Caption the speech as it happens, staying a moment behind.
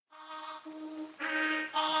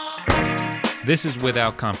This is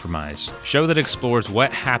Without Compromise, a show that explores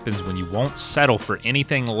what happens when you won't settle for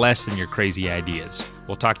anything less than your crazy ideas.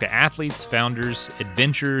 We'll talk to athletes, founders,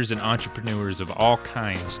 adventurers, and entrepreneurs of all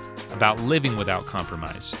kinds about living without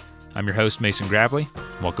compromise. I'm your host, Mason Gravely.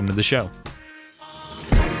 Welcome to the show.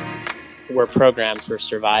 We're programmed for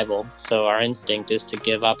survival, so our instinct is to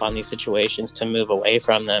give up on these situations, to move away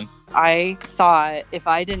from them. I thought if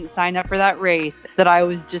I didn't sign up for that race, that I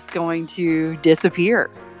was just going to disappear.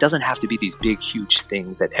 It doesn't have to be these big, huge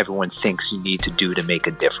things that everyone thinks you need to do to make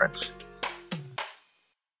a difference.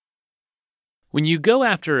 When you go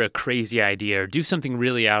after a crazy idea or do something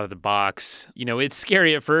really out of the box, it's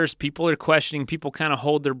scary at first. People are questioning, people kind of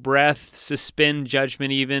hold their breath, suspend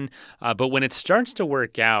judgment even. But when it starts to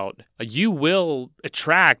work out, you will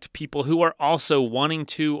attract people who are also wanting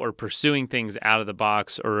to or pursuing things out of the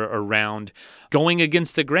box or around going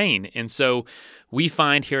against the grain. And so we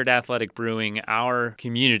find here at Athletic Brewing, our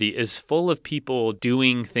community is full of people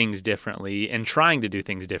doing things differently and trying to do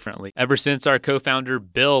things differently. Ever since our co-founder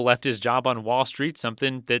Bill left his job on Wall Street,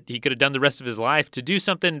 something that he could have done the rest of his life, to do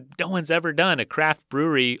something no one's ever done, a craft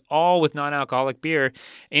brewery, all with non-alcoholic beer.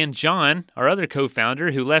 And John, our other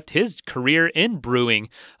co-founder, who left his career in brewing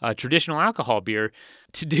traditional alcohol beer,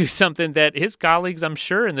 to do something that his colleagues, I'm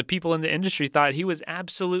sure, and the people in the industry thought he was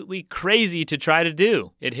absolutely crazy to try to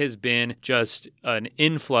do. It has been just an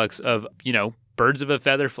influx of, birds of a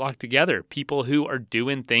feather flock together, people who are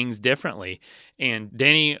doing things differently. And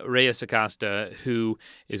Dani Reyes Acosta, who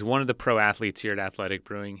is one of the pro athletes here at Athletic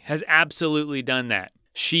Brewing, has absolutely done that.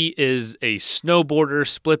 She is a snowboarder,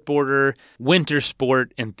 splitboarder, winter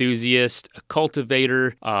sport enthusiast, a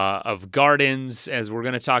cultivator of gardens, as we're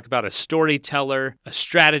going to talk about, a storyteller, a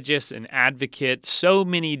strategist, an advocate, so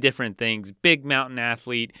many different things, big mountain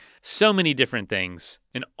athlete, so many different things.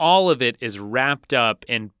 And all of it is wrapped up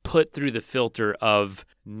and put through the filter of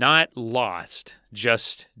not lost,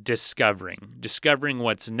 just discovering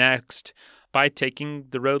what's next by taking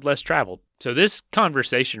the road less traveled. So this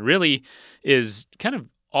conversation really is kind of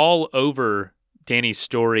all over Dani's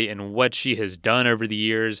story and what she has done over the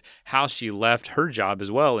years, how she left her job as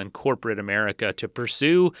well in corporate America to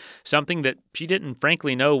pursue something that she didn't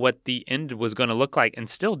frankly know what the end was going to look like and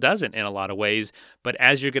still doesn't in a lot of ways, but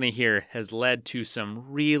as you're going to hear, has led to some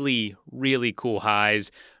really, really cool highs,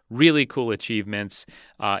 really cool achievements,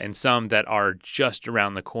 and some that are just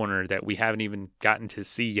around the corner that we haven't even gotten to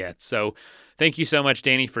see yet. So thank you so much,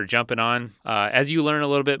 Dani, for jumping on. As you learn a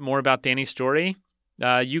little bit more about Dani's story,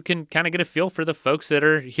 you can kind of get a feel for the folks that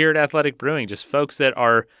are here at Athletic Brewing, just folks that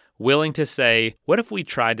are willing to say, what if we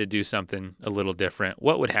tried to do something a little different?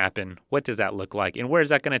 What would happen? What does that look like? And where is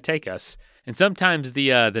that going to take us? And sometimes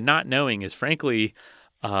the not knowing is frankly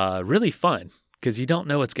really fun because you don't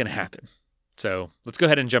know what's going to happen. So let's go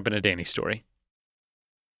ahead and jump into Dani's story.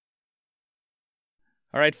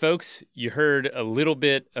 All right, folks, you heard a little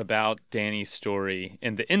bit about Dani's story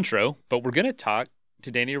in the intro, but we're going to talk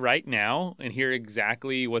to Dani right now and hear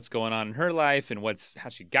exactly what's going on in her life and how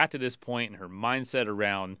she got to this point and her mindset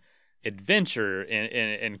around adventure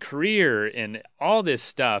and career and all this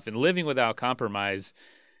stuff and living without compromise.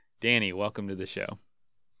 Dani, welcome to the show.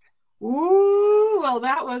 Ooh, well,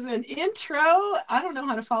 that was an intro. I don't know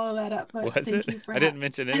how to follow that up, but was thank it? you for I didn't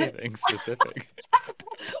mention anything specific.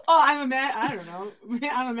 Oh, I don't know.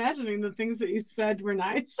 I'm imagining the things that you said were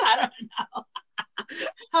nice. I don't know.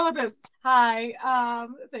 How about this? Hi.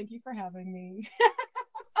 Thank you for having me.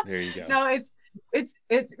 There you go. No,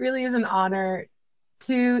 it really is an honor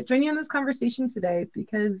to join you in this conversation today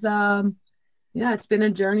because it's been a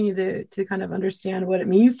journey to kind of understand what it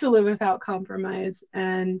means to live without compromise,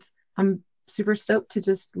 and I'm super stoked to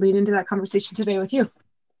just lean into that conversation today with you.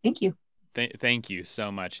 Thank you. Thank you so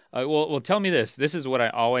much. Well, tell me this. This is what I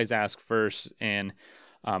always ask first, and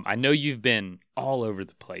I know you've been all over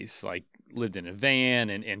the place, like lived in a van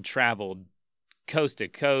and traveled coast to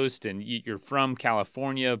coast, and you're from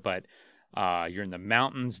California, but you're in the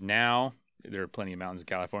mountains now. There are plenty of mountains in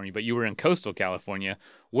California, but you were in coastal California.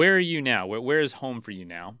 Where are you now? Where is home for you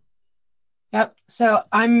now? Yep. So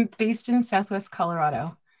I'm based in Southwest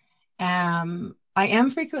Colorado. I am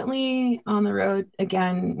frequently on the road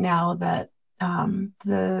again now that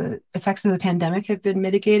the effects of the pandemic have been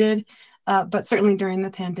mitigated, but certainly during the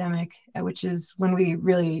pandemic, which is when we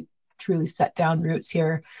really truly set down roots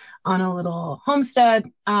here on a little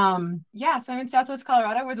homestead. So I'm in Southwest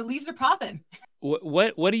Colorado where the leaves are popping.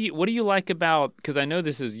 What do you like about, because I know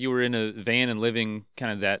you were in a van and living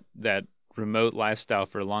kind of that remote lifestyle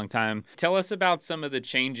for a long time. Tell us about some of the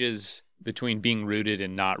changes between being rooted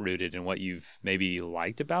and not rooted and what you've maybe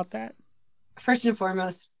liked about that. First and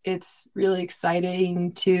foremost, it's really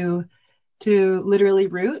exciting to to literally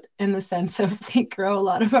root, in the sense of we grow a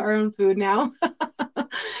lot of our own food now,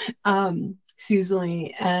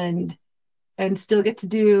 seasonally, and still get to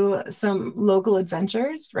do some local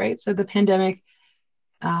adventures, right? So the pandemic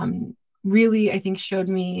really, I think, showed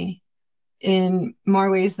me in more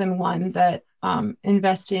ways than one that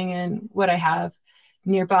investing in what I have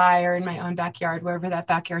nearby or in my own backyard, wherever that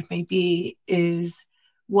backyard may be, is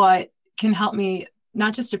what can help me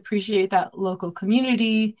not just appreciate that local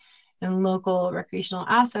community and local recreational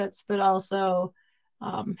assets, but also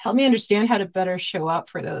help me understand how to better show up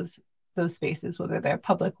for those spaces, whether they're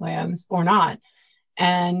public lands or not.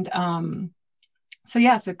 And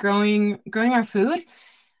so growing our food,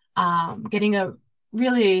 getting a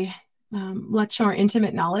really much more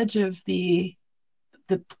intimate knowledge of the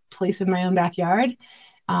place in my own backyard,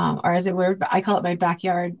 or as it were, I call it my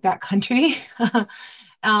backyard, backcountry.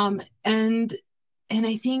 And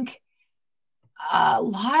I think a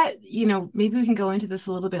lot, maybe we can go into this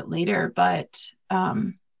a little bit later, but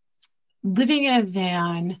living in a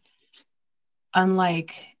van,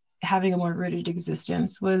 unlike having a more rooted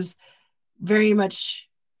existence, was very much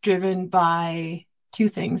driven by two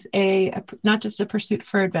things. Not just a pursuit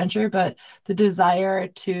for adventure, but the desire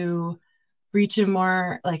to reach a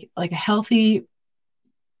more like a healthy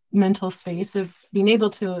mental space of being able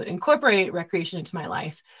to incorporate recreation into my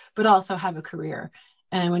life, but also have a career.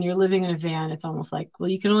 And when you're living in a van, it's almost like, well,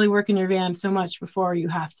 you can only work in your van so much before you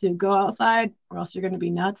have to go outside, or else you're going to be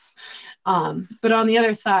nuts. But on the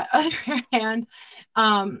other hand,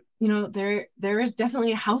 there is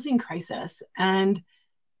definitely a housing crisis, and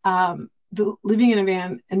living in a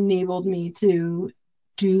van enabled me to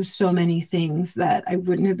do so many things that I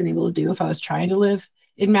wouldn't have been able to do if I was trying to live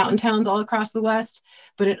in mountain towns all across the West.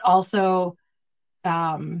 But it also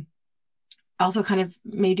kind of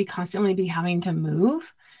made me constantly be having to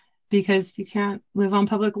move, because you can't live on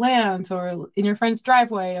public lands or in your friend's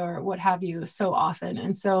driveway or what have you so often.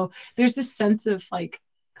 And so there's this sense of like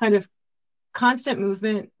kind of constant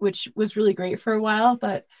movement, which was really great for a while,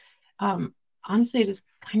 but honestly, I just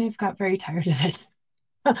kind of got very tired of it.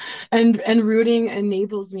 and rooting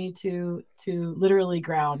enables me to literally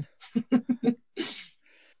ground.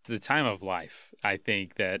 It's the time of life. I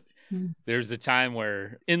think that there's a time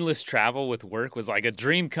where endless travel with work was like a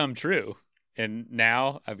dream come true. And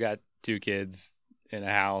now I've got 2 kids in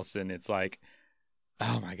a house, and it's like,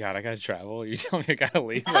 oh my God, I got to travel. You're telling me I got to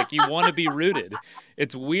leave? Like, you want to be rooted.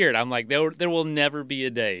 It's weird. I'm like, there will never be a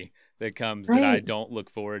day that comes that I don't look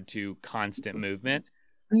forward to constant movement.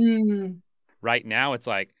 Right now, it's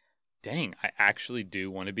like, dang, I actually do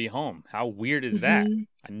want to be home. How weird is that?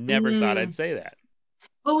 I never thought I'd say that.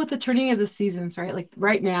 Well, with the turning of the seasons, right? Like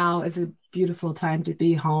right now is a beautiful time to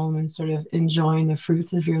be home and sort of enjoying the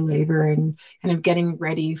fruits of your labor and kind of getting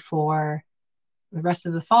ready for the rest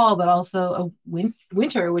of the fall, but also a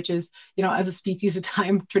winter, which is, as a species, a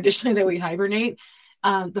time traditionally that we hibernate.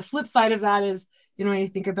 The flip side of that is, when you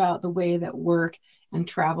think about the way that work and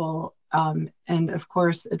travel and of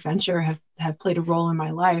course adventure have played a role in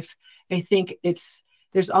my life, I think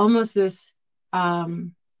there's almost this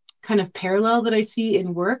kind of parallel that I see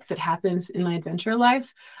in work that happens in my adventure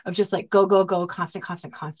life of just like go, go, go,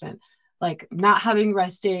 constant, like not having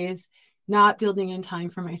rest days, not building in time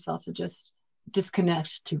for myself to just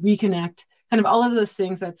disconnect, to reconnect, kind of all of those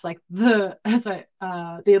things. That's like the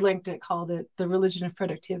Atlantic called it the religion of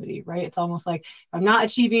productivity, right? It's almost like if I'm not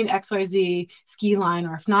achieving XYZ ski line,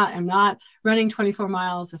 or if not, I'm not running 24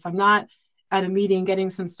 miles, if I'm not at a meeting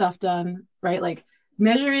getting some stuff done, right? Like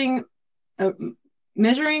measuring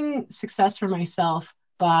success for myself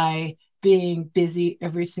by being busy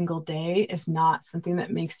every single day is not something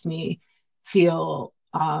that makes me feel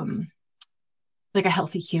like a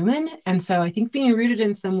healthy human. And so I think being rooted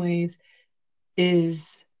in some ways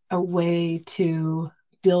is a way to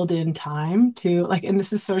build in time to like, and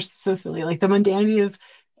this is so silly, like the mundanity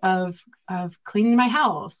of cleaning my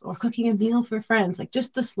house or cooking a meal for friends, like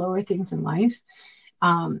just the slower things in life.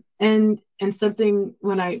 And something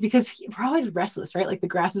because we're always restless, right? Like the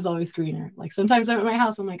grass is always greener. Like sometimes I'm at my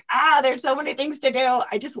house, I'm like, there's so many things to do.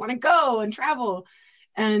 I just want to go and travel.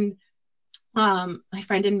 And my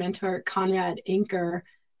friend and mentor, Conrad Anker,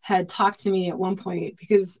 had talked to me at one point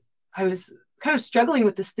because I was kind of struggling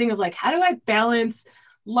with this thing of like, how do I balance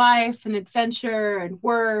life and adventure and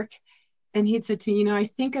work? And he'd said to me, I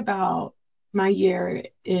think about my year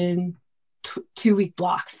in 2-week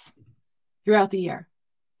blocks throughout the year.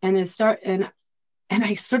 And I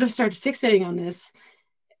sort of started fixating on this,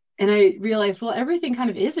 and I realized, well, everything kind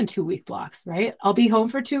of is in 2-week blocks, right? I'll be home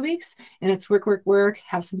for 2 weeks, and it's work,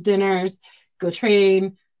 have some dinners, go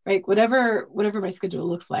train, right? Whatever my schedule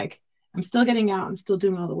looks like. I'm still getting out. I'm still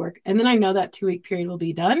doing all the work. And then I know that 2-week period will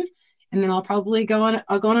be done. And then I'll probably go on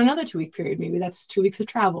another 2-week period. Maybe that's 2 weeks of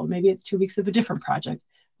travel. Maybe it's 2 weeks of a different project,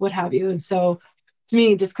 what have you. And so to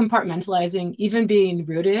me, just compartmentalizing, even being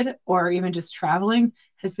rooted or even just traveling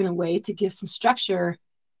has been a way to give some structure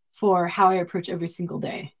for how I approach every single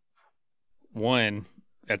day. One,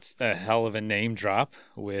 that's a hell of a name drop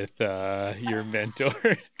with your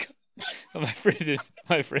mentor. my friend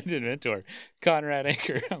and mentor, Conrad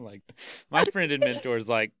Anchor. I'm like, my friend and mentor is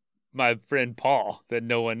like my friend Paul that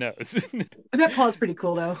no one knows. I bet Paul's pretty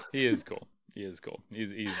cool though. He is cool. He's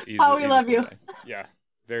Paul, we love you. Guy. Yeah,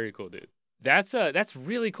 very cool dude. That's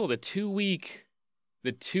really cool. The 2-week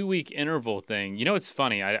interval thing. You know, it's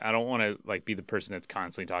funny. I don't want to like be the person that's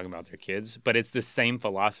constantly talking about their kids, but it's the same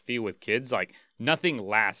philosophy with kids. Like nothing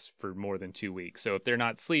lasts for more than 2 weeks. So if they're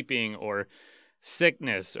not sleeping or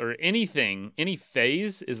sickness or anything, any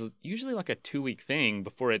phase is usually like a 2-week thing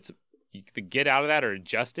before it's you get out of that or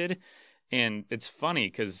adjusted. And it's funny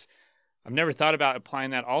because I've never thought about applying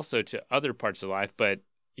that also to other parts of life. But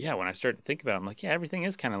yeah, when I start to think about it, I'm like, yeah, everything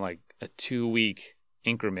is kind of like a 2-week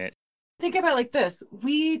increment. Think about it like this.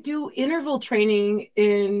 We do interval training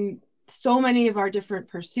in so many of our different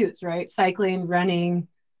pursuits, right? Cycling, running,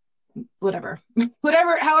 whatever,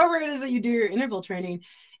 however it is that you do your interval training.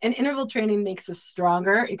 And interval training makes us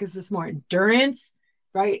stronger. It gives us more endurance,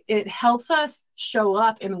 right? It helps us show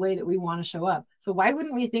up in the way that we want to show up. So why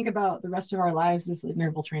wouldn't we think about the rest of our lives as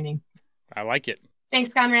interval training? I like it.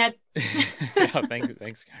 Thanks, Conrad. Yeah,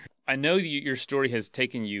 thanks, Conrad. I know your story has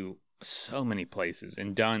taken you so many places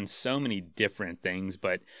and done so many different things,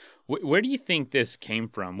 but where do you think this came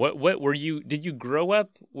from? What were you? Did you grow up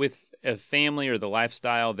with a family or the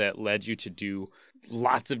lifestyle that led you to do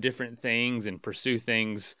lots of different things and pursue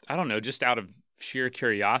things? I don't know, just out of sheer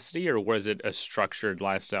curiosity, or was it a structured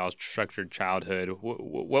lifestyle, structured childhood?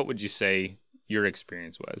 What would you say your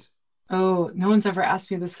experience was? Oh, no one's ever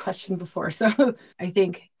asked me this question before. So I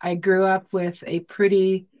think I grew up with a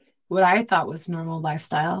pretty, what I thought was normal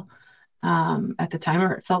lifestyle at the time,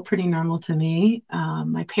 or it felt pretty normal to me.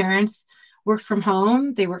 My parents worked from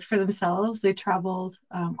home. They worked for themselves. They traveled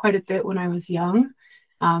quite a bit when I was young,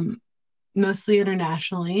 mostly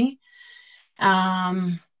internationally.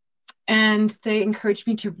 And they encouraged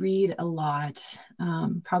me to read a lot,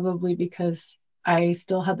 probably because I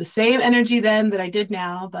still had the same energy then that I did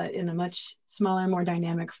now, but in a much smaller, more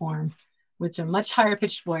dynamic form, with a much higher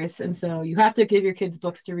pitched voice. And so you have to give your kids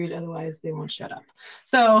books to read, otherwise they won't shut up.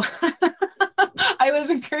 So I was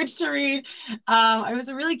encouraged to read. I was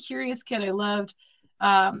a really curious kid. I loved,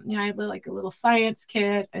 I had like a little science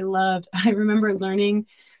kit. I remember learning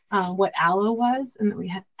what aloe was, and that we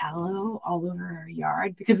had aloe all over our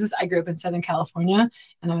yard because I grew up in Southern California,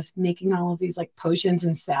 and I was making all of these like potions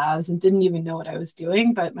and salves and didn't even know what I was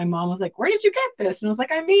doing. But my mom was like, "Where did you get this?" And I was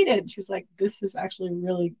like, "I made it." And she was like, "This is actually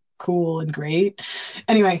really cool and great."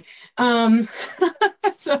 Anyway,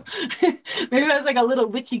 so maybe I was like a little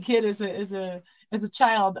witchy kid as a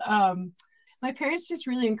child. My parents just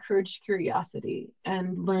really encouraged curiosity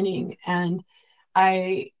and learning, and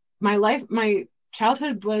my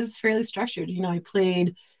childhood was fairly structured. I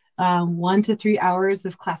played 1 to 3 hours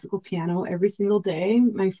of classical piano every single day.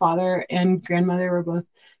 My father and grandmother were both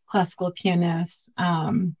classical pianists,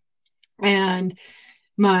 and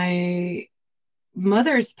my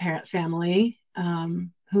mother's family,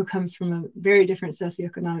 who comes from a very different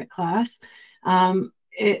socioeconomic class,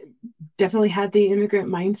 it definitely had the immigrant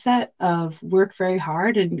mindset of work very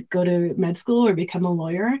hard and go to med school or become a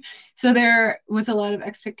lawyer. So there was a lot of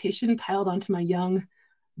expectation piled onto my young,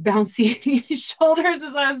 bouncy shoulders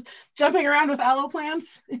as I was jumping around with aloe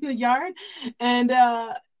plants in the yard. And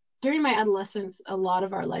during my adolescence, a lot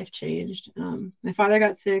of our life changed. My father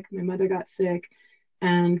got sick, my mother got sick,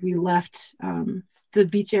 and we left the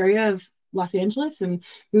beach area of Los Angeles and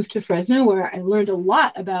moved to Fresno, where I learned a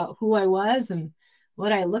lot about who I was and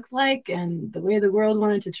what I looked like and the way the world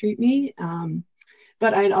wanted to treat me.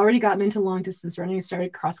 But I had already gotten into long distance running. I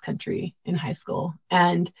started cross country in high school.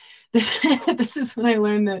 And this is when I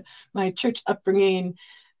learned that my church upbringing,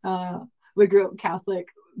 we grew up Catholic,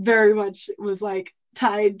 very much was like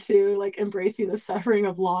tied to like embracing the suffering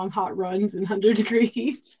of long hot runs in 100-degree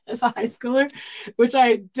heat as a high schooler, which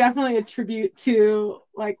I definitely attribute to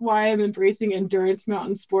like why I'm embracing endurance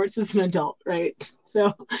mountain sports as an adult, right?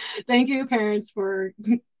 So thank you, parents, for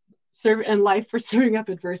serving and life for serving up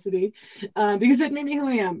adversity, because it made me who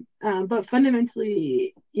I am. But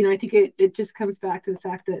fundamentally, I think it just comes back to the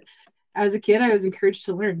fact that as a kid, I was encouraged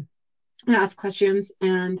to learn and ask questions,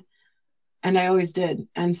 and I always did.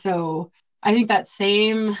 And so I think that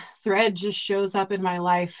same thread just shows up in my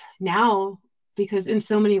life now, because in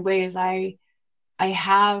so many ways I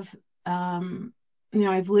have,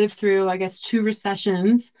 I've lived through, I guess, 2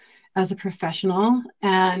 recessions as a professional,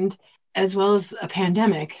 and as well as a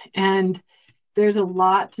pandemic. And there's a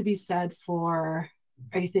lot to be said for,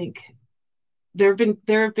 I think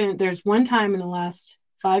there's one time in the last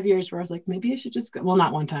 5 years where I was like, maybe I should just go. Well,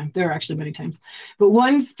 not one time. There are actually many times, but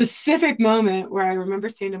one specific moment where I remember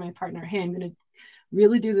saying to my partner, hey, I'm going to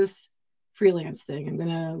really do this freelance thing. I'm going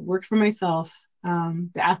to work for myself. The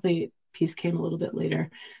athlete piece came a little bit later,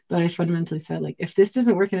 but I fundamentally said, like, if this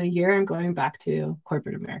doesn't work in a year, I'm going back to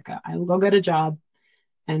corporate America. I will go get a job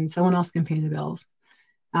and someone else can pay the bills.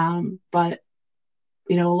 But,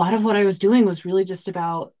 a lot of what I was doing was really just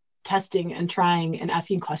about testing and trying and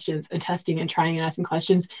asking questions and testing and trying and asking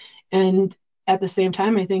questions. And at the same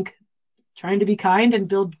time, I think trying to be kind and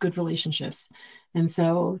build good relationships. And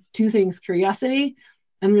so 2 things, curiosity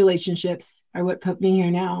and relationships, are what put me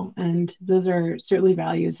here now. And those are certainly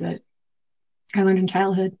values that I learned in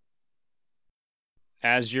childhood.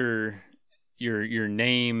 As your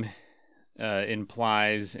name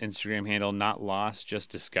implies, Instagram handle, Not Lost,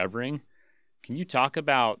 Just Discovering, can you talk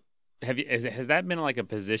about, has that been like a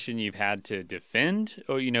position you've had to defend?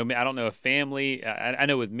 Or, I don't know, a family, I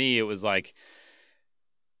know with me, it was like,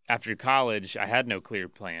 after college, I had no clear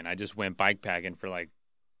plan. I just went bikepacking for like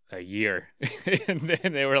a year. And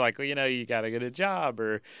then they were like, well, you got to get a job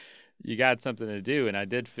or you got something to do. And I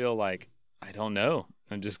did feel like, I don't know,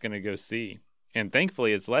 I'm just going to go see. And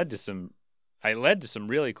thankfully it's led to some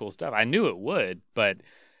really cool stuff. I knew it would, but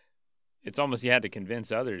it's almost, you had to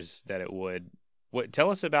convince others that it would.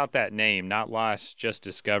 Tell us about that name, Not Lost, Just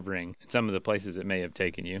Discovering, and some of the places it may have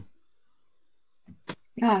taken you.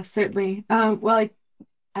 Yeah, certainly. Well,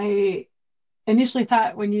 I initially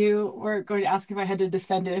thought when you were going to ask if I had to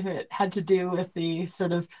defend it, if it had to do with the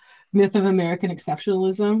sort of myth of American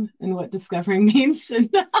exceptionalism and what discovering means in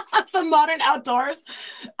the modern outdoors.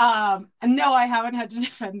 And no, I haven't had to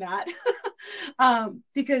defend that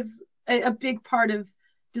because a big part of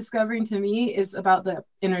discovering to me is about the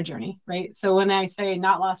inner journey, right? So when I say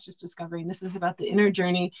Not Lost, Just Discovering, this is about the inner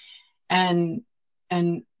journey and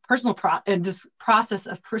personal process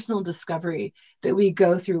of personal discovery that we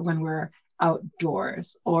go through when we're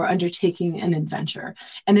outdoors or undertaking an adventure.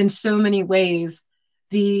 And in so many ways,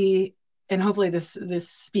 and hopefully this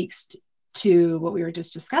speaks to what we were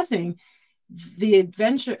just discussing, the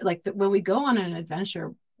adventure, when we go on an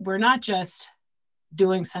adventure, we're not just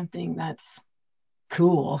doing something that's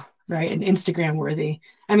cool, right, and Instagram worthy.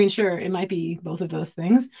 I mean, sure, it might be both of those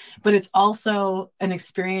things, but it's also an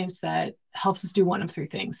experience that helps us do one of 3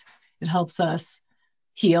 things. It helps us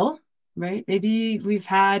heal, right? Maybe we've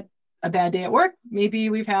had a bad day at work, maybe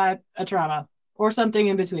we've had a trauma or something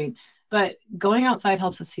in between, but going outside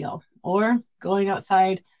helps us heal, or going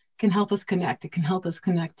outside can help us connect. It can help us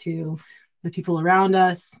connect to the people around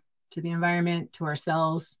us, to the environment, to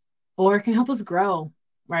ourselves, or it can help us grow,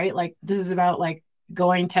 right? Like, this is about like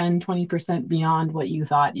going 10-20% beyond what you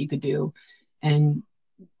thought you could do, and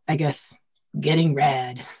I guess getting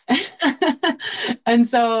rad. And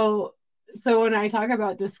so when I talk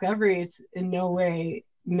about discovery, it's in no way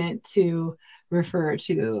meant to refer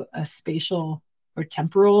to a spatial or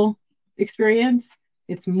temporal experience.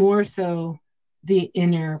 It's more so the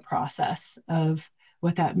inner process of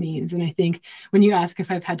what that means. And I think when you ask if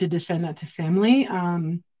I've had to defend that to family,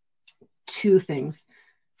 2 things.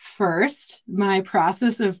 First, my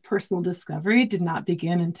process of personal discovery did not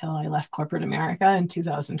begin until I left corporate America in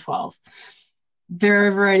 2012. There are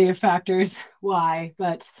a variety of factors why,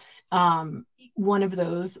 but one of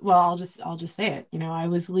those, well, I'll just say it.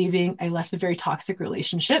 I left a very toxic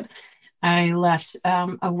relationship. I left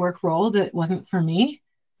a work role that wasn't for me.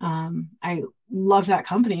 I loved that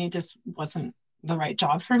company. It just wasn't the right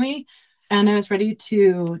job for me. And I was ready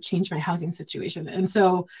to change my housing situation. And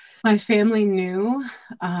so my family knew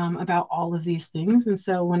about all of these things. And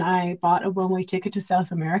so when I bought a one-way ticket to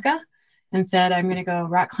South America and said, I'm going to go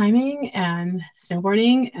rock climbing and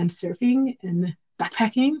snowboarding and surfing and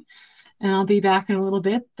backpacking, and I'll be back in a little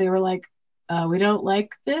bit, they were like, we don't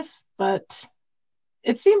like this, but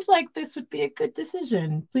it seems like this would be a good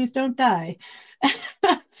decision. Please don't die.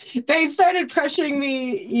 They started pressuring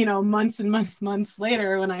me, months and months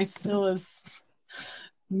later, when I still was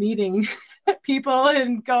meeting people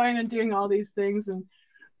and going and doing all these things. And,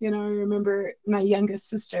 I remember my youngest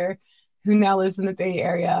sister, who now lives in the Bay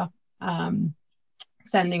Area,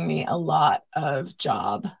 sending me a lot of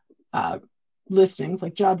job listings,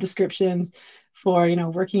 like job descriptions for,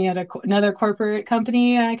 working at another corporate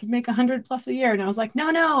company. I could make $100+ a year. And I was like,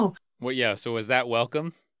 no. Well, yeah. So was that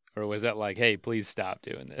welcome? Or was that like, hey, please stop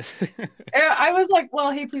doing this? I was like,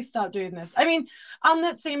 well, hey, please stop doing this. I mean, on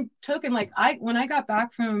that same token, like when I got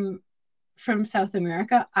back from South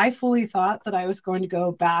America, I fully thought that I was going to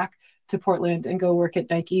go back to Portland and go work at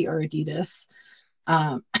Nike or Adidas,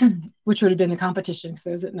 which would have been the competition because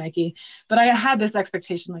I was at Nike. But I had this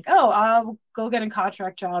expectation like, oh, I'll go get a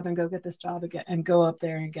contract job and go get this job again and go up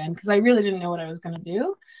there again, because I really didn't know what I was going to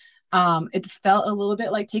do. It felt a little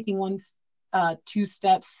bit like taking two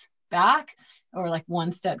steps back or like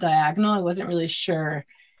one step diagonal. I wasn't really sure.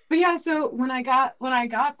 But yeah, so when I got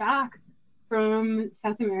back from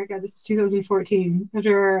South America, this is 2014,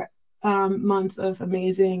 after months of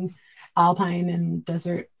amazing alpine and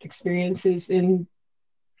desert experiences in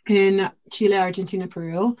Chile, Argentina,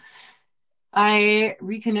 Peru, I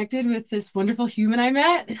reconnected with this wonderful human I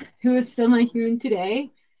met who is still my human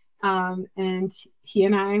today. And he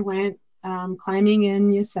and I went climbing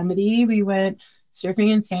in Yosemite. We went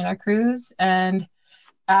surfing in Santa Cruz. And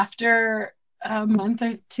after a month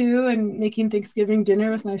or two and making Thanksgiving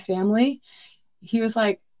dinner with my family, he was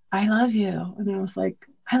like, I love you. And I was like,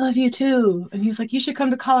 I love you too. And he was like, you should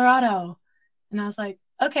come to Colorado. And I was like,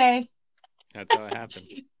 okay. That's how it happened.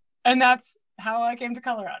 And that's how I came to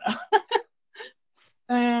Colorado.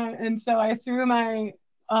 And so I threw my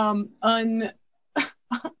I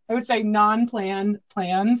would say non-planned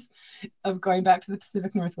plans of going back to the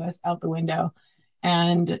Pacific Northwest out the window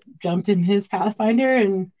and jumped in his Pathfinder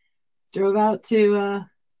and drove out to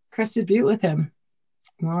Crested Butte with him.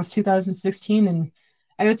 Well, it was 2016, and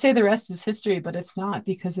I would say the rest is history, but it's not,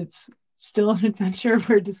 because it's still an adventure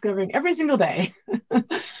we're discovering every single day.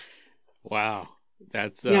 Wow.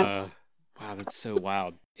 That's wow, that's so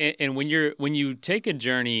wild. And when you take a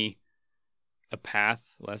journey, a path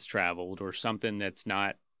less traveled, or something that's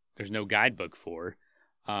not, there's no guidebook for,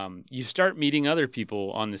 you start meeting other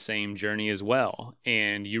people on the same journey as well.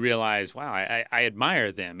 And you realize, wow, I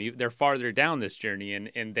admire them. They're farther down this journey,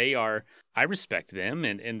 and they are, I respect them,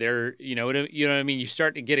 and they're, you know what I mean? You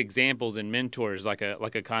start to get examples and mentors like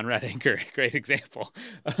a Conrad Anker, great example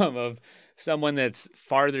of someone that's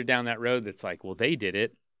farther down that road that's like, well, they did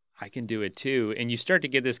it, I can do it too. And you start to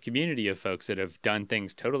get this community of folks that have done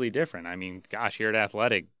things totally different. I mean, gosh, here at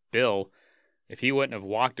Athletic, Bill, if he wouldn't have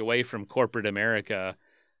walked away from corporate America,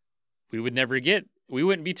 we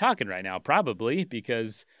wouldn't be talking right now, probably,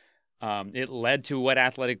 because it led to what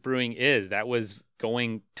Athletic Brewing is. That was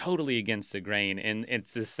going totally against the grain. And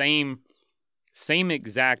it's the same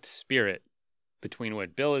exact spirit between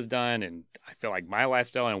what Bill has done, and I feel like my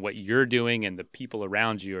lifestyle, and what you're doing and the people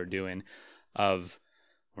around you are doing, of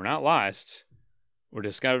we're not lost. We're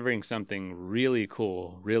discovering something really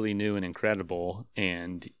cool, really new and incredible,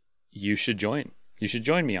 and you should join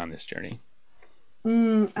me on this journey.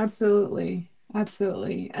 Absolutely.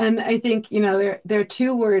 And I think, there are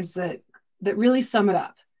two words that really sum it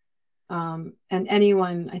up. And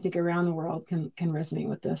anyone, I think, around the world can resonate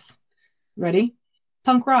with this. Ready?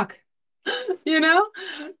 Punk rock.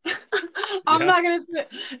 I'm not going to say,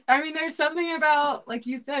 I mean, there's something about, like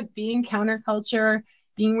you said, being counterculture,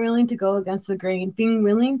 being willing to go against the grain, being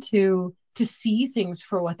willing to see things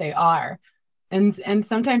for what they are, and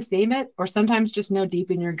sometimes name it, or sometimes just know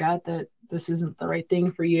deep in your gut that this isn't the right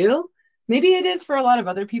thing for you. Maybe it is for a lot of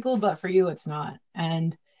other people, but for you, it's not.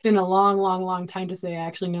 And it's been a long, long, long time to say I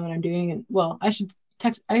actually know what I'm doing. And well, I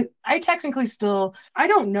technically still, I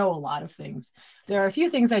don't know a lot of things. There are a few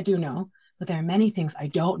things I do know, but there are many things I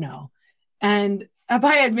don't know. And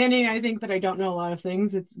by admitting, I think that I don't know a lot of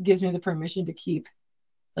things, it gives me the permission to keep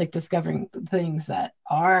discovering things that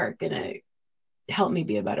are going to help me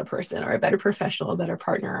be a better person, or a better professional, a better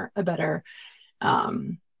partner, a better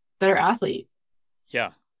athlete.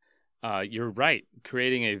 Yeah. You're right.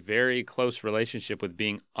 Creating a very close relationship with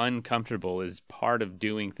being uncomfortable is part of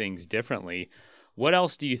doing things differently. What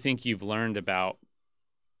else do you think you've learned about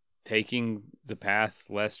taking the path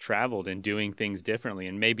less traveled and doing things differently,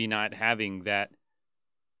 and maybe not having that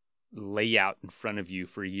layout in front of you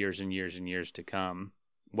for years and years and years to come?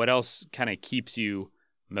 What else kind of keeps you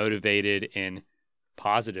motivated and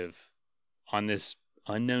positive on this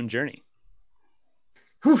unknown journey?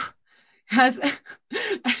 Whew. That's a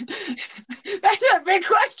big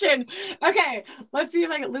question. Okay, let's see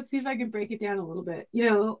if I can break it down a little bit.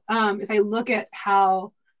 If I look at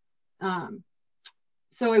how, during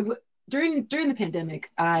the pandemic,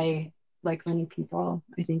 I, like many people,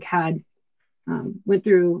 I think, had went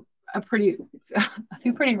through a few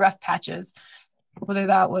pretty rough patches, whether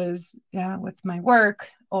that was with my work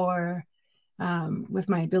or with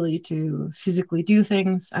my ability to physically do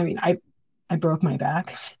things. I mean, I broke my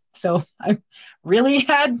back. So I really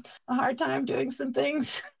had a hard time doing some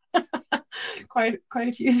things. quite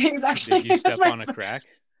a few things actually. Did you step on a crack?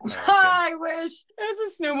 Oh, okay. I wish. It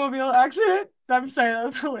was a snowmobile accident. I'm sorry, that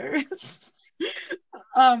was hilarious.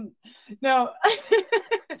 No.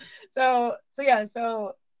 So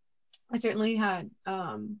I certainly had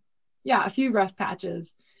a few rough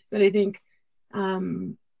patches, but I think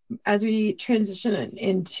as we transition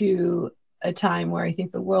into a time where I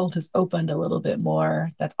think the world has opened a little bit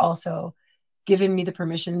more, that's also given me the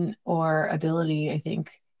permission or ability, I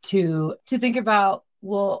think, to think about,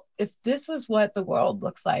 well, if this was what the world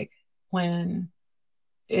looks like when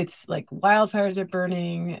it's like wildfires are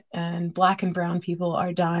burning and Black and brown people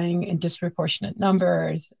are dying in disproportionate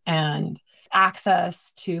numbers and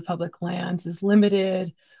access to public lands is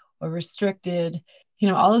limited or restricted,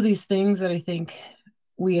 all of these things that I think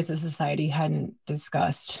we as a society hadn't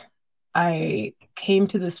discussed. I came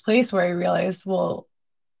to this place where I realized, well,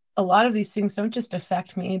 a lot of these things don't just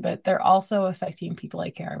affect me, but they're also affecting people I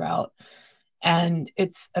care about. And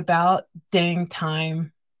it's about dang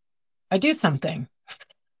time I do something.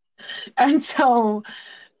 And so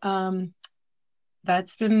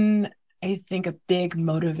that's been, I think, a big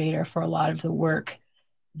motivator for a lot of the work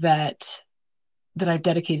that I've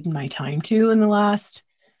dedicated my time to in the last,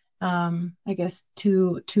 I guess,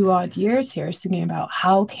 two odd years here, thinking about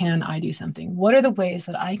how can I do something? What are the ways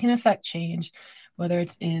that I can affect change, whether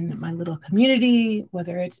it's in my little community,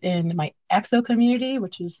 whether it's in my exo community,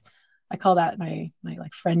 which is, I call that my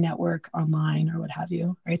like friend network online or what have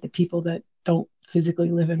you, right? The people that don't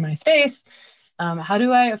physically live in my space. How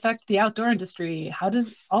do I affect the outdoor industry? How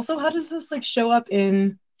does this like show up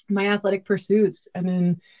in my athletic pursuits and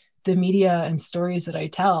in the media and stories that I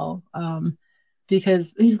tell?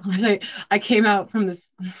 Because I came out from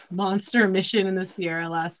this monster mission in the Sierra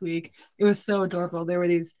last week. It was so adorable. There were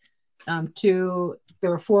these there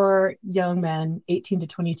were 4 young men, 18 to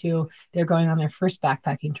 22. They're going on their first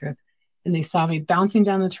backpacking trip. And they saw me bouncing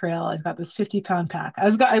down the trail. I've got this 50-pound pack.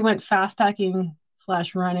 I went fast packing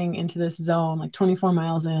 / running into this zone, like 24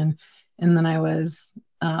 miles in. And then I was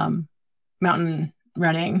mountain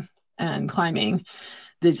running and climbing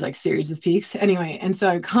this like series of peaks. Anyway, and so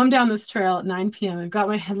I come down this trail at 9 p.m. I've got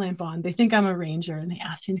my headlamp on. They think I'm a ranger. And they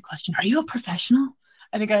asked me the question, "Are you a professional?"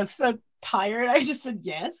 I think I was so tired. I just said,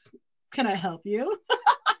 "Yes. Can I help you?"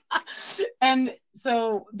 And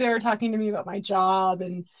so they're talking to me about my job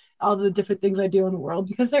and all the different things I do in the world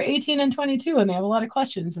because they're 18 and 22 and they have a lot of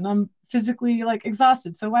questions and I'm physically like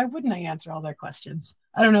exhausted. So why wouldn't I answer all their questions?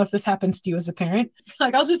 I don't know if this happens to you as a parent.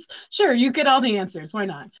 Like, sure, you get all the answers. Why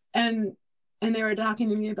not? And they were talking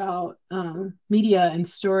to me about media and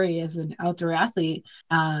story as an outdoor athlete.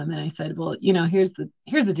 And I said, well, here's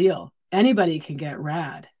the deal. Anybody can get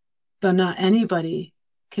rad, but not anybody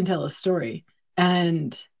can tell a story.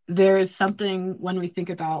 And there's something when we think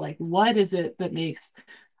about like, what is it that makes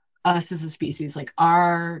us as a species, like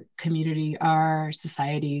our community, our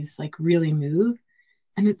societies, like really move?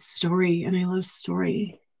 And it's story. And I love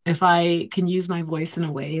story. If I can use my voice in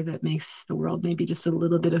a way that makes the world maybe just a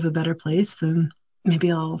little bit of a better place, then maybe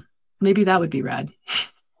that would be rad.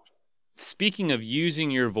 Speaking of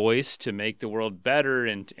using your voice to make the world better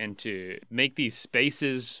and to make these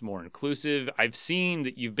spaces more inclusive, I've seen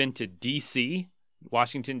that you've been to D.C.,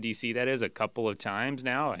 Washington, D.C., that is, a couple of times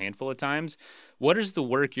now, a handful of times. What is the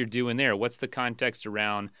work you're doing there? What's the context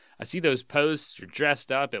around? I see those posts, you're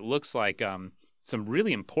dressed up. It looks like some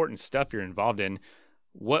really important stuff you're involved in.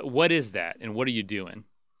 What is that, and what are you doing?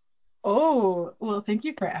 Oh, well, thank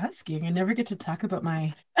you for asking. I never get to talk about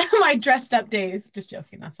my my dressed up days. Just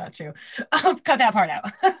joking, that's not true. Cut that part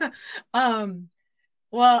out.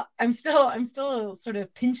 Well, I'm still sort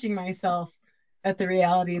of pinching myself at the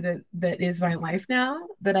reality that is my life now,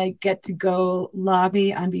 that I get to go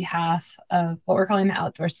lobby on behalf of what we're calling the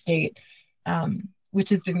outdoor state, which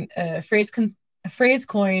has been a phrase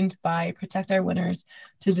coined by Protect Our Winters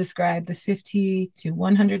to describe the 50 to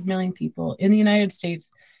 100 million people in the United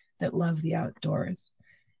States that love the outdoors.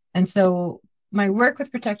 And so my work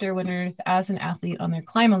with Protect Our Winters as an athlete on their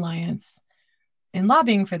Climb Alliance in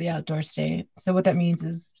lobbying for the outdoor state. So what that means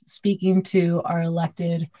is speaking to our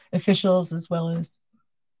elected officials as well as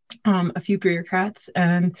a few bureaucrats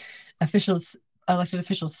and elected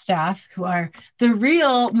official staff who are the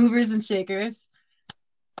real movers and shakers.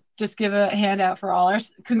 Just give a handout for all our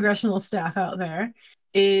congressional staff out there,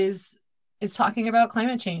 is talking about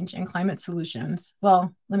climate change and climate solutions.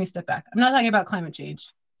 Well, let me step back. I'm not talking about climate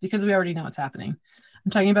change because we already know what's happening.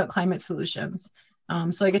 I'm talking about climate solutions.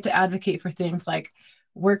 So I get to advocate for things like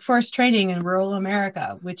workforce training in rural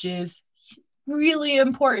America, which is really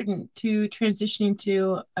important to transitioning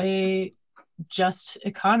to a just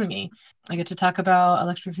economy. I get to talk about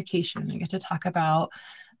electrification. I get to talk about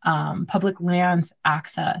public lands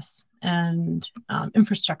access and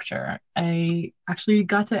infrastructure. I actually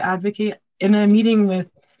got to advocate in a meeting with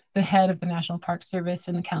the head of the National Park Service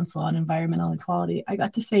and the Council on Environmental Equality. I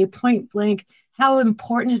got to say point blank how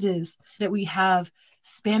important it is that we have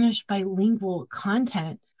Spanish bilingual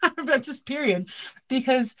content, just period,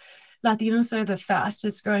 because Latinos are the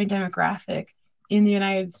fastest growing demographic in the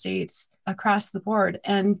United States across the board.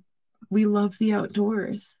 And we love the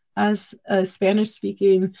outdoors. As a Spanish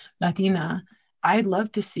speaking Latina, I'd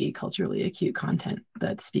love to see culturally acute content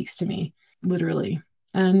that speaks to me, literally.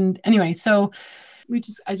 And anyway, so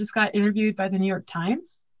I just got interviewed by the New York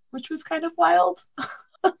Times, which was kind of wild.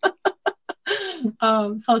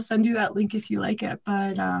 So I'll send you that link if you like it.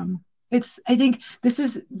 But I think this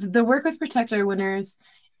is the work with Protect Our Winners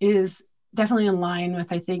is definitely in line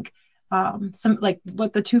with, I think, some like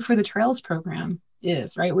what the Two for the Trails program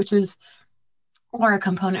is, right? Which is, or a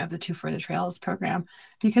component of the Two for the Trails program,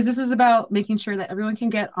 because this is about making sure that everyone can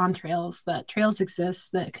get on trails, that trails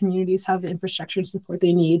exist, that communities have the infrastructure and support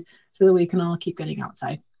they need so that we can all keep getting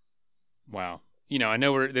outside. Wow. You know, I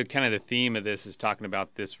know we're the kind of the theme of this is talking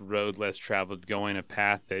about this road less traveled, going a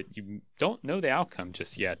path that you don't know the outcome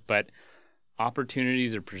just yet, but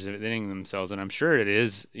opportunities are presenting themselves. And I'm sure it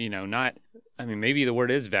is, you know, maybe the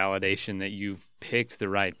word is validation that you've picked the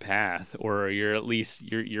right path, or you're at least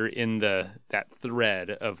you're in that thread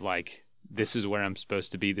of like, this is where I'm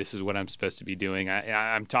supposed to be. This is what I'm supposed to be doing.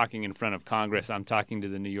 I'm talking in front of Congress. I'm talking to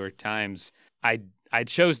the New York Times. I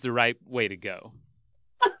chose the right way to go.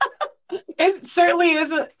 It certainly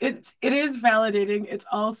is. It is validating. It's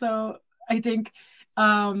also, I think,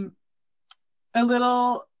 a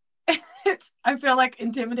little. I feel like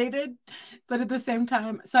intimidated, but at the same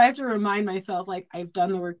time, so I have to remind myself, like, I've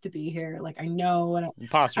done the work to be here. Like, I know what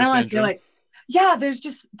imposter I don't syndrome. want to feel like, yeah, there's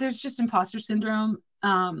just imposter syndrome.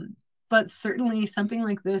 But certainly something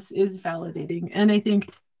like this is validating. And I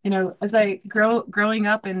think, you know, as I growing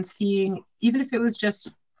up and seeing, even if it was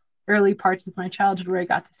just early parts of my childhood where I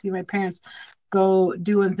got to see my parents go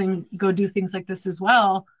do things like this as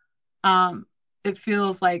well, it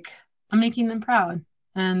feels like I'm making them proud.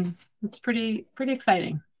 And it's pretty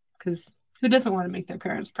exciting, because who doesn't want to make their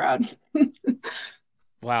parents proud?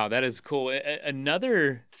 Wow, that is cool.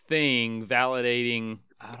 Another thing validating,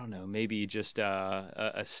 I don't know, maybe just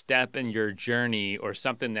a step in your journey or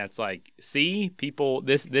something that's like, see, people,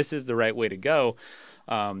 this is the right way to go.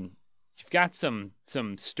 You've got some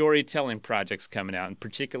storytelling projects coming out, and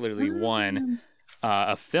particularly one,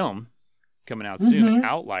 a film coming out soon,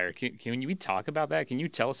 Outlier. Can we talk about that? Can you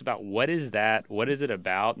tell us about what is that? What is it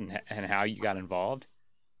about, and how you got involved?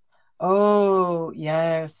 Oh,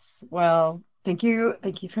 yes. Well, thank you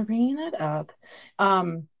for bringing that up.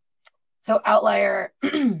 So Outlier,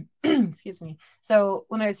 excuse me. So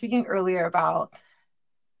when I was speaking earlier about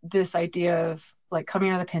this idea of like coming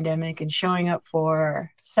out of the pandemic and showing up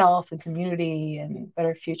for self and community and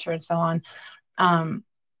better future and so on,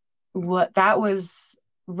 what that was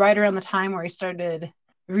right around the time where I started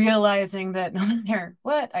realizing that no matter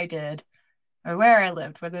what I did or where I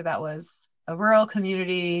lived, whether that was a rural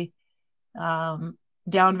community, down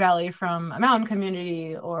valley from a mountain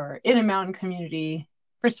community, or in a mountain community,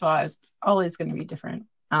 first of all, I was always going to be different,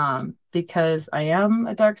 because I am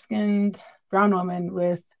a dark-skinned brown woman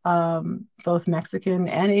with both Mexican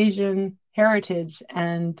and Asian heritage,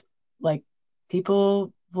 and like,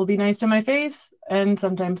 people will be nice to my face and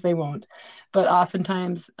sometimes they won't, but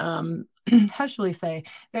oftentimes, how shall we say,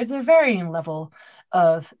 there's a varying level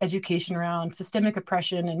of education around systemic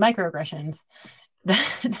oppression and microaggressions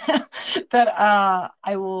that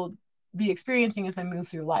I will be experiencing as I move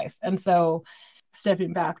through life. And so,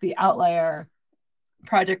 stepping back, the Outlier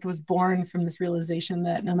project was born from this realization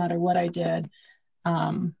that no matter what I did,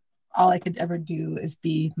 all I could ever do is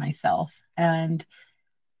be myself, and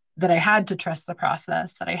that I had to trust the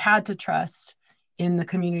process, that I had to trust in the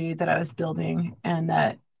community that I was building, and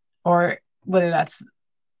that, or whether that's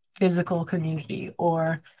physical community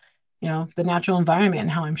or, you know, the natural environment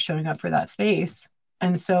and how I'm showing up for that space.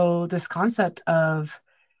 And so this concept of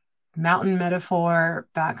mountain metaphor,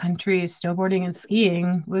 backcountry, snowboarding, and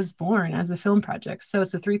skiing was born as a film project. So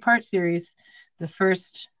it's a 3-part series. The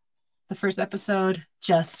first episode,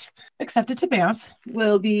 just accepted to Banff,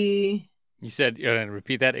 will be. You said,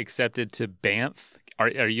 repeat that, accepted to Banff. Are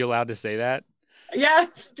you allowed to say that?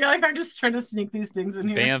 Yes. You're like, I'm just trying to sneak these things in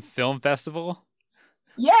here. Banff Film Festival?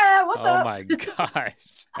 Yeah, what's up? Oh my gosh.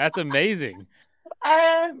 That's amazing.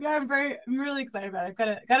 I'm really excited about it.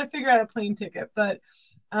 I've got to figure out a plane ticket, but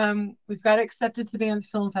we've got accepted to Banff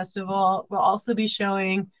Film Festival. We'll also be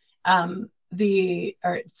showing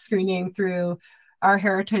screening through Our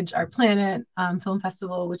Heritage, Our Planet Film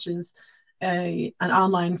Festival, which is an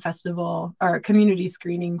online festival or community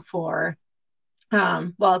screening for,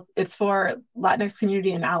 it's for Latinx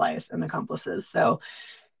community and allies and accomplices. So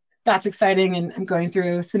that's exciting, and I'm going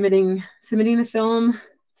through submitting the film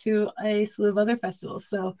to a slew of other festivals.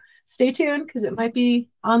 So stay tuned because it might be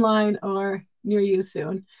online or near you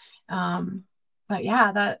soon. But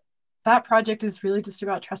yeah, that project is really just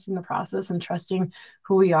about trusting the process and trusting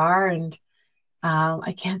who we are. And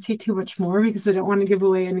I can't say too much more because I don't want to give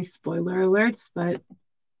away any spoiler alerts, but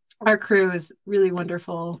our crew is really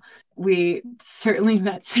wonderful. We certainly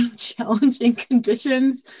met some challenging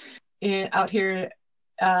conditions out here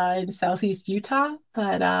in Southeast Utah,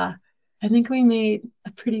 but I think we made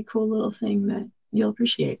a pretty cool little thing that you'll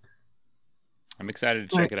appreciate. I'm excited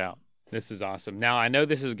to check it out. This is awesome. Now, I know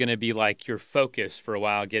this is going to be like your focus for a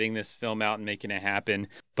while, getting this film out and making it happen.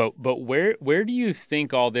 But where do you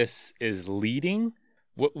think all this is leading?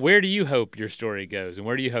 Where do you hope your story goes, and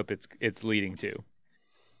where do you hope it's leading to?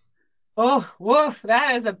 Oh, woof!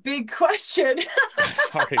 That is a big question.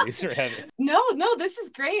 Sorry, these are heavy. No, this is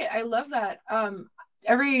great. I love that.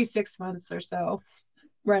 Every 6 months or so,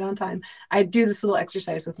 right on time, I do this little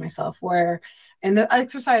exercise with myself and the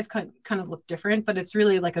exercise kind of look different, but it's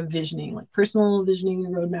really like a visioning, like personal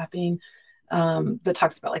visioning, road mapping, that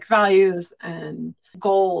talks about like values and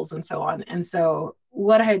goals and so on. And so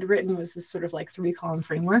what I had written was this sort of like 3-column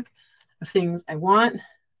framework of things I want,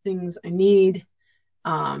 things I need,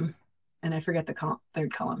 and I forget the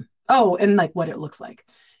third column. Oh, and like what it looks like.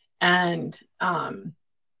 And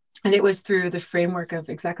it was through the framework of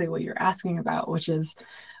exactly what you're asking about, which is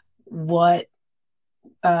what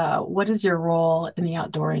is your role in the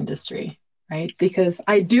outdoor industry, right? Because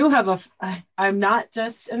I do have I'm not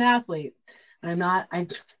just an athlete. I'm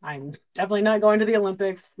definitely not going to the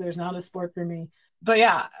Olympics. There's not a sport for me. But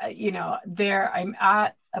yeah, I'm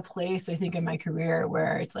at a place, I think, in my career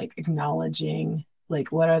where it's like acknowledging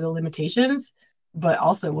like what are the limitations, but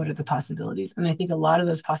also what are the possibilities. And I think a lot of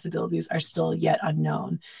those possibilities are still yet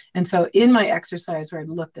unknown. And so in my exercise where I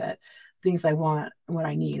looked at things I want and what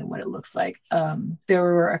I need and what it looks like, there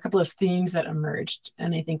were a couple of themes that emerged.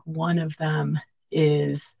 And I think one of them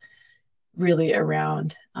is really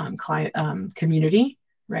around community,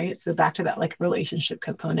 right? So back to that like relationship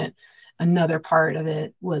component. Another part of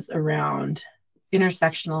it was around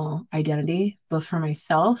intersectional identity, both for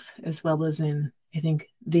myself as well as in, I think,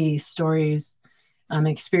 the stories,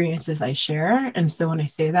 experiences I share. And so when I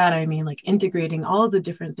say that, I mean like integrating all of the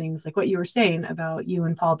different things, like what you were saying about you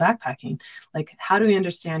and Paul backpacking. Like, how do we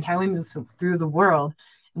understand how we move through the world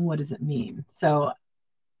and what does it mean? So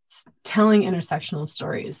telling intersectional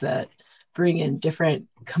stories that bring in different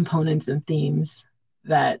components and themes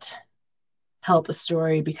that help a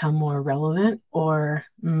story become more relevant or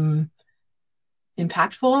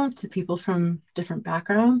impactful to people from different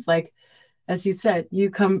backgrounds. Like, as you said,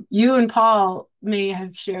 you and Paul may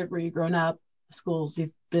have shared where you've grown up, schools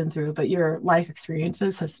you've been through, but your life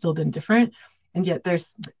experiences have still been different. And yet can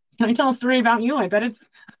I tell a story about you? I bet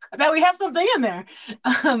we have something in there.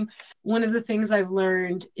 One of the things I've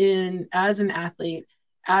learned as an athlete,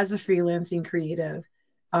 as a freelancing creative,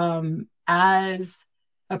 as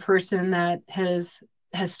a person that has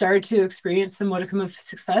started to experience some modicum of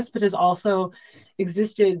success, but has also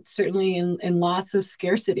existed certainly in lots of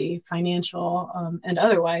scarcity, financial and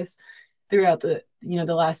otherwise, throughout the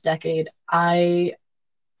last decade. I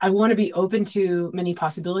want to be open to many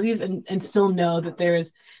possibilities and still know that there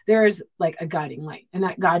is like a guiding light, and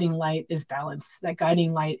that guiding light is balance. That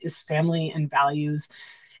guiding light is family and values,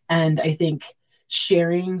 and I think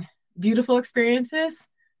sharing beautiful experiences.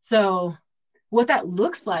 So what that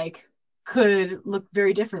looks like could look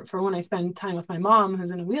very different for when I spend time with my mom,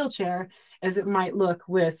 who's in a wheelchair, as it might look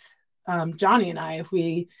with Johnny and I if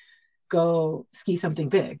we go ski something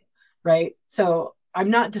big, right? So I'm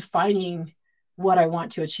not defining what I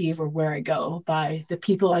want to achieve or where I go by the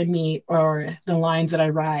people I meet or the lines that I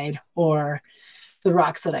ride or the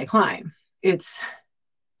rocks that I climb. It's,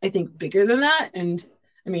 I think, bigger than that. And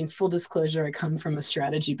I mean, full disclosure, I come from a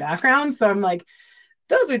strategy background. So I'm like,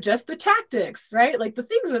 those are just the tactics, right? Like the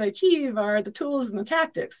things that I achieve are the tools and the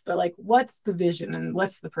tactics, but like, what's the vision and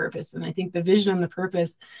what's the purpose? And I think the vision and the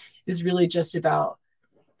purpose is really just about,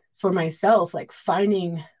 for myself, like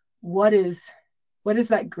finding what is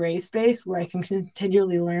that gray space where I can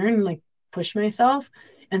continually learn and like push myself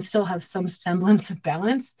and still have some semblance of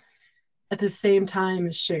balance at the same time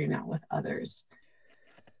as sharing that with others.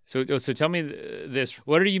 So tell me this,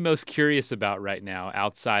 what are you most curious about right now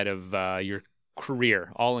outside of your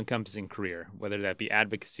career, all-encompassing career, whether that be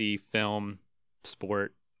advocacy, film,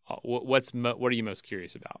 sport? What are you most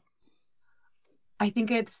curious about? I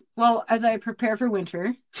think it's, well, as I prepare for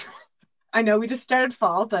winter, I know we just started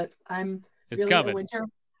fall, but It's really coming.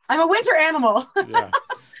 I'm a winter animal. Yeah.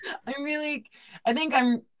 I think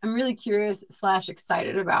I'm really curious /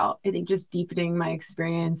 excited about, I think, just deepening my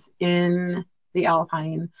experience in the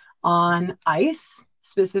Alpine on ice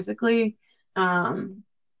specifically, and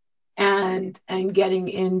getting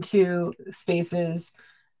into spaces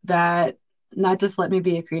that not just let me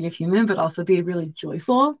be a creative human, but also be really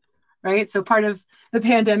joyful, right? So part of the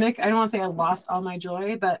pandemic, I don't want to say I lost all my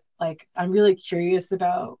joy, but like I'm really curious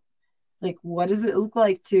about like what does it look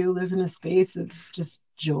like to live in a space of just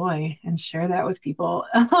joy and share that with people.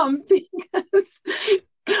 Because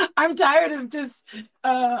I'm tired of just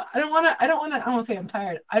I won't say I'm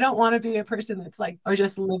tired. I don't want to be a person that's like, or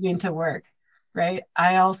just living to work, right?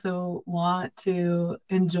 I also want to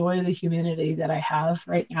enjoy the humanity that I have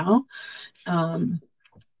right now.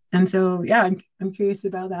 And so, yeah, I'm curious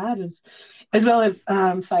about that as well as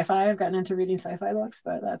sci-fi. I've gotten into reading sci-fi books,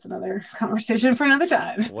 but that's another conversation for another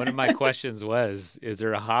time. One of my questions was, is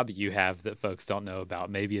there a hobby you have that folks don't know about?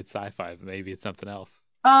 Maybe it's sci-fi, but maybe it's something else.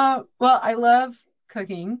 Well, I love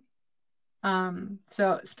cooking.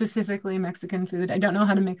 So specifically Mexican food. I don't know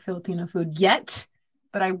how to make Filipino food yet,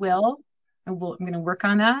 but I will. I'm going to work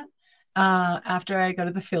on that after I go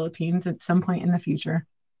to the Philippines at some point in the future.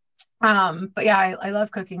 But yeah, I love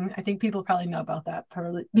cooking. I think people probably know about that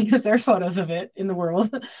probably because there are photos of it in the world.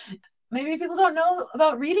 Maybe people don't know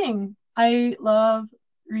about reading. I love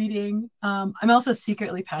reading. I'm also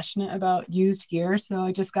secretly passionate about used gear. So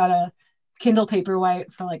I just got a Kindle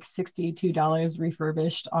Paperwhite for like $62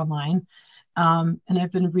 refurbished online. And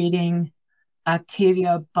I've been reading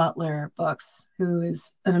Octavia Butler books, who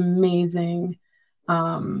is an amazing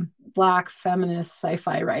Black feminist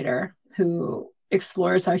sci-fi writer who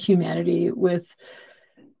explores our humanity with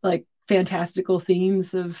like fantastical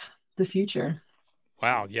themes of the future.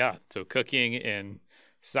 Wow. Yeah. So cooking and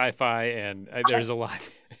sci-fi and there's a lot,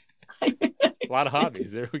 a lot of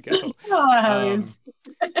hobbies. There we go. A lot of hobbies.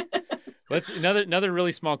 Let's another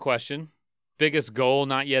really small question. Biggest goal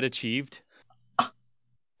not yet achieved?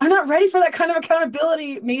 I'm not ready for that kind of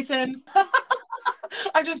accountability, Mason.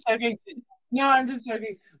 I'm just joking. No, I'm just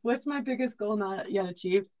joking. What's my biggest goal not yet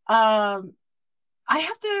achieved? I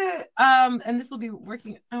have to, and this will be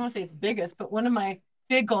working, I don't want to say it's biggest, but one of my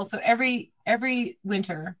big goals. So every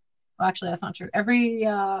winter, well, actually, that's not true. Every,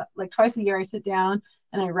 like twice a year, I sit down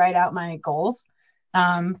and I write out my goals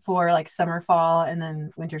for like summer, fall, and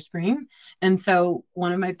then winter, spring. And so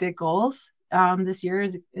one of my big goals this year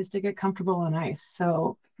is to get comfortable on ice.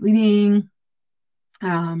 So leading,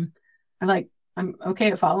 I'm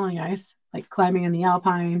okay at following ice, like climbing in the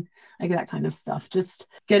Alpine, like that kind of stuff. Just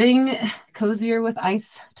getting cozier with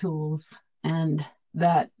ice tools and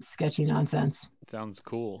that sketchy nonsense. Sounds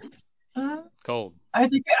cool. Cold. I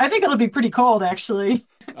think it'll be pretty cold, actually.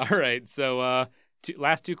 All right. So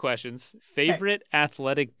last two questions. Favorite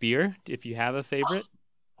athletic beer, if you have a favorite?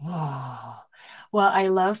 Oh. Well, I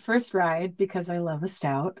love First Ride because I love a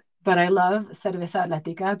stout, but I love Cerveza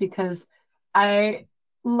Atlética because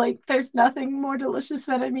there's nothing more delicious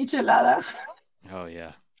than a michelada. Oh,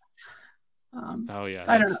 yeah. Oh, yeah.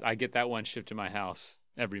 I get that one shipped to my house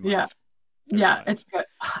every month. Yeah. Yeah, it's good.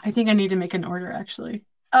 I think I need to make an order, actually.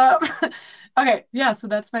 Okay. Yeah. So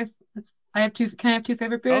I have two. Can I have two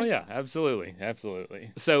favorite beers? Oh, yeah. Absolutely.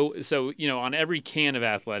 Absolutely. So, on every can of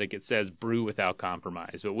Athletic, it says brew without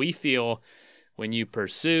compromise. But we feel when you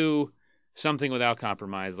pursue something without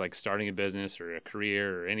compromise, like starting a business or a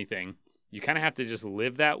career or anything, you kind of have to just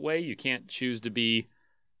live that way. You can't choose to be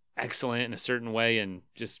excellent in a certain way and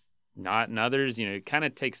just not in others. It kind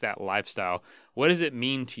of takes that lifestyle. What does it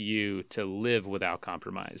mean to you to live without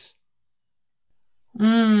compromise?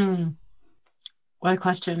 What a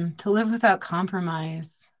question. To live without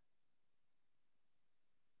compromise.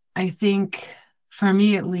 I think, for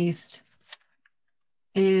me at least,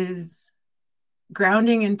 is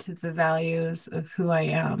grounding into the values of who I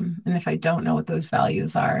am. And if I don't know what those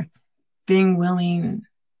values are, being willing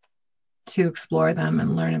to explore them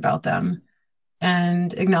and learn about them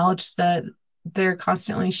and acknowledge that they're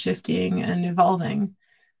constantly shifting and evolving.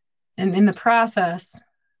 And in the process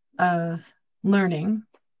of learning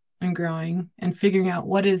and growing and figuring out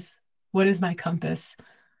what is my compass,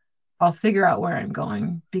 I'll figure out where I'm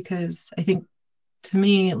going. Because I think, to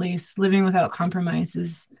me at least, living without compromise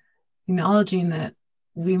is acknowledging that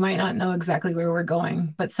we might not know exactly where we're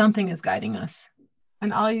going, but something is guiding us.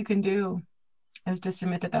 And all you can do is just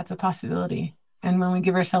admit that that's a possibility. And when we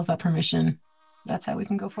give ourselves that permission, that's how we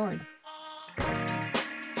can go forward.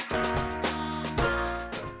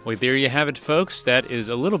 Well, Well, there you have it, folks. That is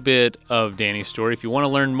a little bit of Dani's story. If you want to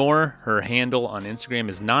learn more, her handle on Instagram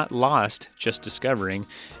is Not Lost, Just Discovering.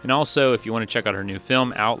 And also, if you want to check out her new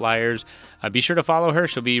film, Outliers, be sure to follow her.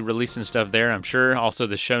 She'll be releasing stuff there, I'm sure. Also,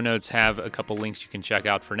 the show notes have a couple links you can check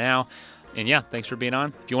out for now. And yeah, thanks for being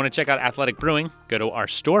on. If you want to check out Athletic Brewing, go to our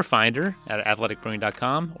store finder at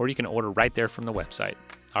athleticbrewing.com, or you can order right there from the website.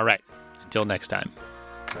 All right, until next time.